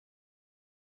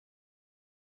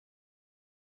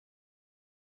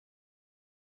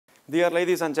Dear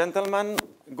ladies and gentlemen,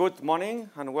 good morning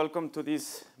and welcome to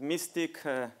this mystic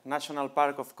National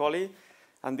Park of Collie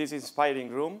and this inspiring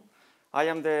room. I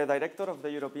am the director of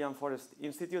the European Forest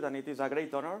Institute and it is a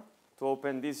great honor to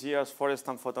open this year's Forest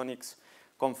and Photonics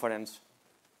conference.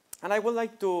 And I would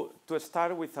like to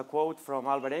start with a quote from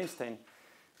Albert Einstein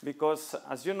because,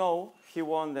 as you know, he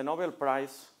won the Nobel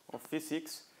Prize of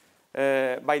Physics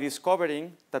by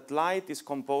discovering that light is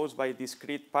composed by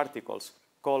discrete particles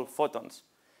called photons.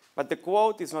 But the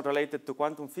quote is not related to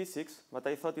quantum physics, but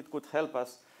I thought it could help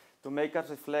us to make us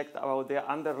reflect about the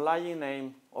underlying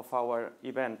aim of our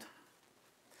event.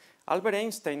 Albert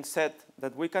Einstein said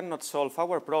that we cannot solve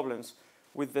our problems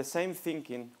with the same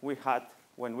thinking we had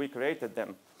when we created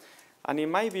them. And in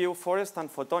my view, Forest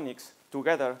and Photonics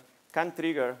together can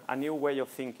trigger a new way of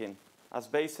thinking as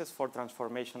basis for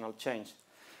transformational change.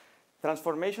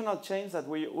 Transformational change that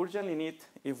we urgently need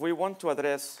if we want to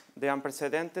address the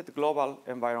unprecedented global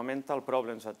environmental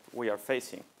problems that we are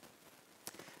facing.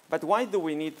 But why do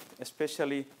we need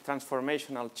especially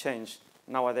transformational change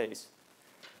nowadays?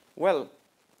 Well,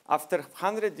 after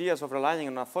 100 years of relying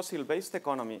on a fossil-based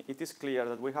economy, it is clear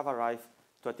that we have arrived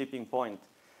to a tipping point.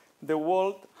 The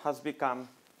world has become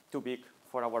too big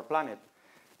for our planet.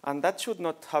 And that should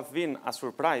not have been a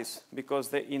surprise because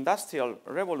the Industrial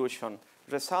Revolution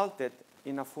resulted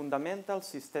in a fundamental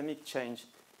systemic change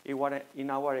in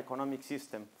our economic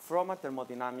system from a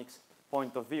thermodynamics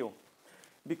point of view.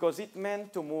 Because it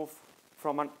meant to move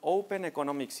from an open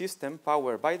economic system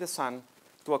powered by the sun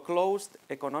to a closed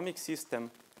economic system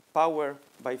powered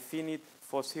by finite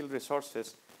fossil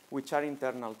resources which are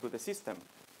internal to the system.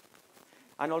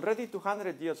 And already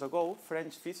 200 years ago,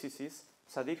 French physicist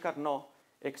Sadi Carnot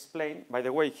explained, by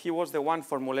the way, he was the one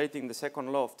formulating the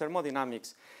second law of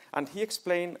thermodynamics, and he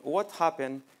explained what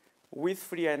happened with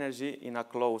free energy in a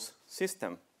closed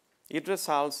system. It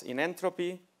results in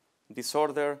entropy,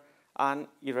 disorder, and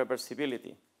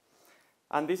irreversibility.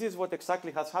 And this is what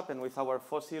exactly has happened with our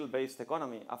fossil-based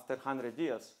economy after 100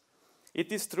 years.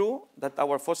 It is true that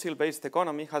our fossil-based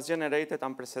economy has generated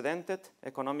unprecedented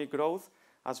economic growth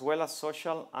as well as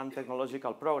social and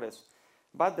technological progress.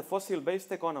 But the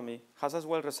fossil-based economy has as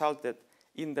well resulted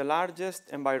in the largest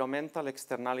environmental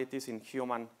externalities in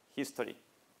human history.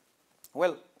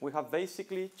 Well, we have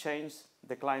basically changed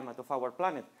the climate of our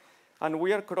planet, and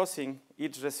we are crossing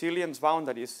its resilience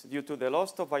boundaries due to the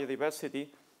loss of biodiversity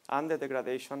and the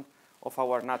degradation of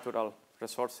our natural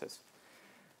resources.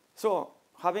 So,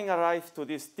 having arrived to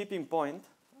this tipping point,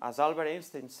 as Albert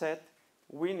Einstein said,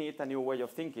 we need a new way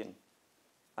of thinking.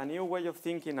 A new way of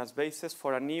thinking as basis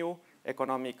for a new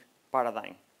economic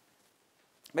paradigm.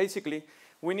 Basically,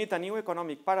 we need a new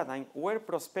economic paradigm where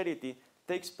prosperity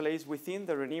takes place within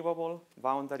the renewable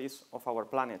boundaries of our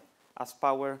planet, as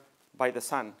powered by the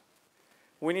sun.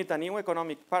 We need a new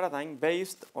economic paradigm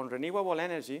based on renewable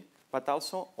energy, but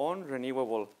also on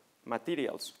renewable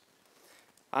materials.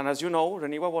 And as you know,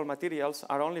 renewable materials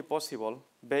are only possible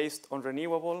based on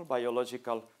renewable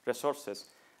biological resources.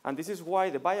 And this is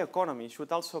why the bioeconomy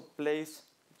should also play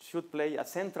a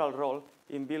central role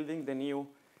in building the new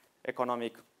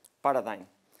economic paradigm.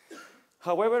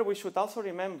 However, we should also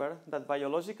remember that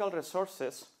biological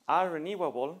resources are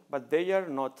renewable, but they are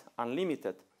not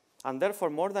unlimited. And therefore,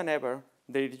 more than ever,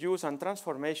 their use and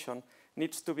transformation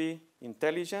needs to be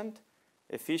intelligent,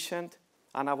 efficient,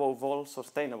 and above all,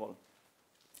 sustainable.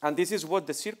 And this is what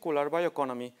the circular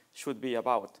bioeconomy should be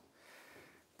about.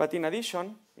 But in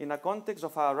addition, in a context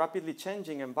of a rapidly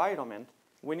changing environment,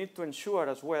 we need to ensure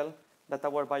as well that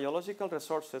our biological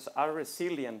resources are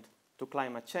resilient to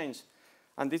climate change.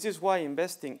 And this is why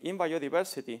investing in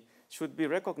biodiversity should be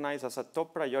recognized as a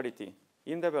top priority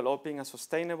in developing a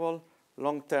sustainable,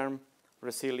 long-term,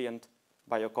 resilient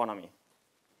bioeconomy.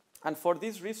 And for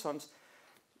these reasons,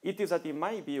 it is that in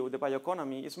my view, the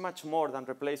bioeconomy is much more than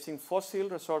replacing fossil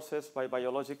resources by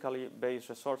biologically based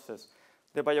resources.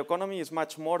 The bioeconomy is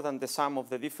much more than the sum of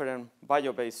the different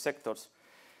bio-based sectors.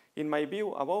 In my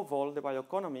view, above all, the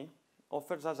bioeconomy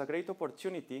offers us a great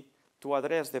opportunity to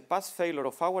address the past failure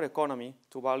of our economy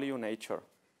to value nature,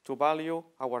 to value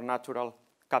our natural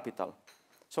capital.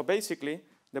 So basically,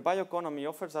 the bioeconomy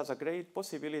offers us a great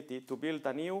possibility to build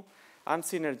a new and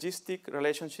synergistic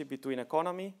relationship between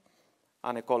economy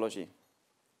and ecology.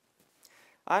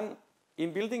 And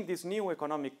in building this new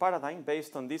economic paradigm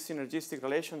based on this synergistic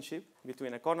relationship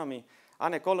between economy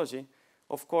and ecology,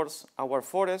 of course, our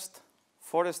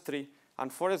forestry,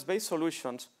 and forest-based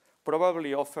solutions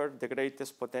probably offer the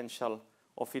greatest potential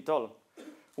of it all.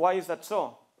 Why is that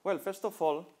so? Well, first of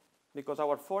all, because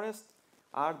our forests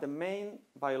are the main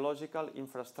biological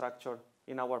infrastructure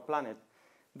in our planet.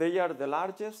 They are the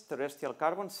largest terrestrial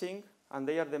carbon sink and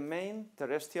they are the main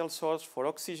terrestrial source for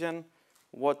oxygen,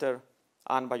 water,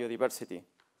 and biodiversity.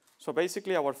 So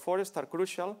basically, our forests are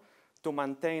crucial to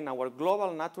maintain our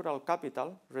global natural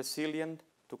capital resilient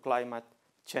to climate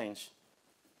change.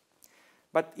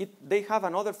 But they have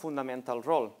another fundamental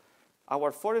role.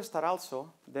 Our forests are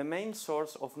also the main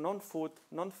source of non-food,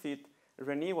 non-feed,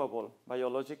 renewable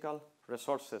biological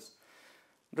resources.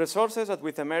 Resources that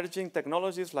with emerging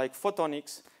technologies like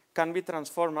photonics can be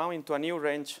transformed now into a new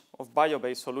range of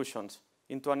bio-based solutions,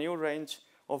 into a new range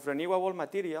of renewable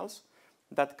materials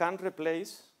that can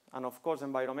replace and, of course,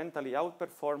 environmentally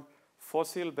outperform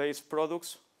fossil-based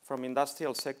products from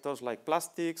industrial sectors like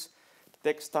plastics,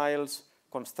 textiles,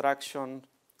 construction,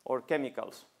 or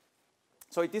chemicals.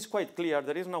 So it is quite clear,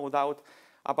 there is no doubt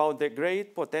about the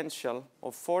great potential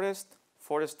of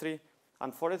forestry,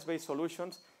 and forest-based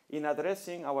solutions in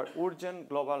addressing our urgent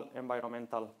global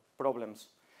environmental problems.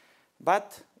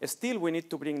 But still, we need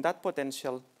to bring that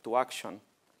potential to action.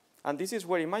 And this is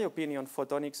where, in my opinion,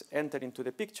 photonics enter into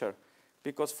the picture,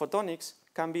 because photonics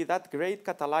can be that great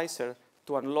catalyzer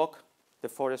to unlock the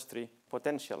forestry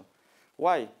potential.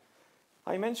 Why?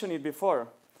 I mentioned it before.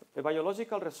 The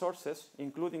biological resources,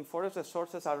 including forest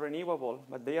resources, are renewable,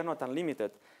 but they are not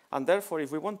unlimited. And therefore,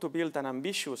 if we want to build an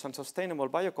ambitious and sustainable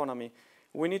bioeconomy,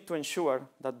 we need to ensure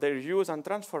that their use and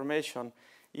transformation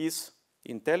is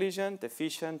intelligent,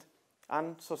 efficient,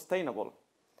 and sustainable.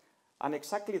 And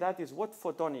exactly that is what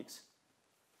photonics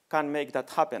can make that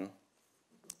happen.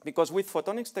 Because with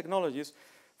photonics technologies,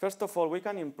 first of all, we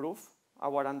can improve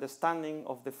our understanding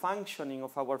of the functioning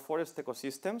of our forest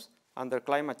ecosystems under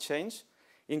climate change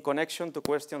in connection to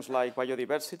questions like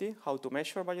biodiversity, how to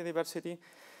measure biodiversity.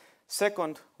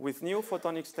 Second, with new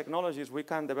photonics technologies, we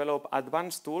can develop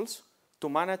advanced tools to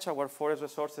manage our forest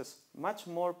resources much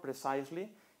more precisely,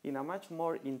 in a much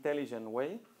more intelligent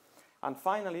way. And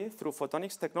finally, through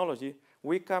photonics technology,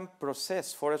 we can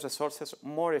process forest resources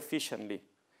more efficiently,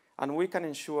 and we can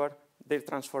ensure their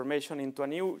transformation into a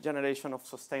new generation of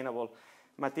sustainable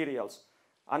materials.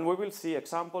 And we will see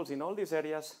examples in all these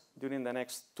areas during the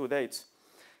next 2 days.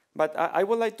 But I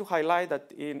would like to highlight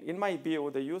that, in my view,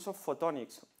 the use of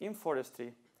photonics in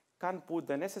forestry can put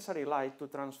the necessary light to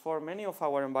transform many of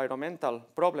our environmental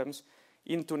problems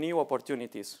into new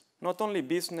opportunities. Not only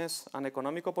business and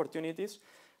economic opportunities,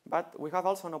 but we have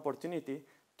also an opportunity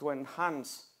to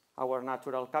enhance our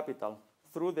natural capital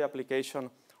through the application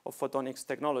of photonics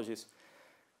technologies.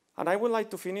 And I would like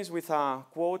to finish with a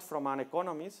quote from an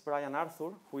economist, Brian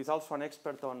Arthur, who is also an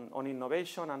expert on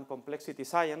innovation and complexity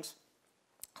science,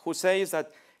 who says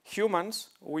that humans,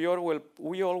 we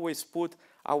always put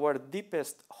our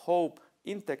deepest hope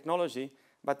in technology,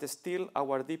 but still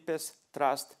our deepest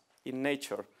trust in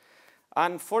nature.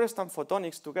 And forest and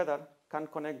photonics together can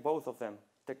connect both of them,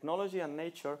 technology and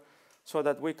nature, so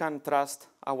that we can trust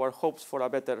our hopes for a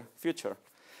better future.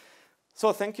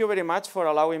 So thank you very much for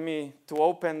allowing me to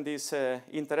open this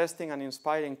interesting and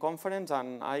inspiring conference,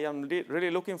 and I am really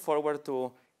looking forward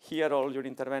to hear all your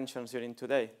interventions during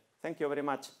today. Thank you very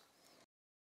much.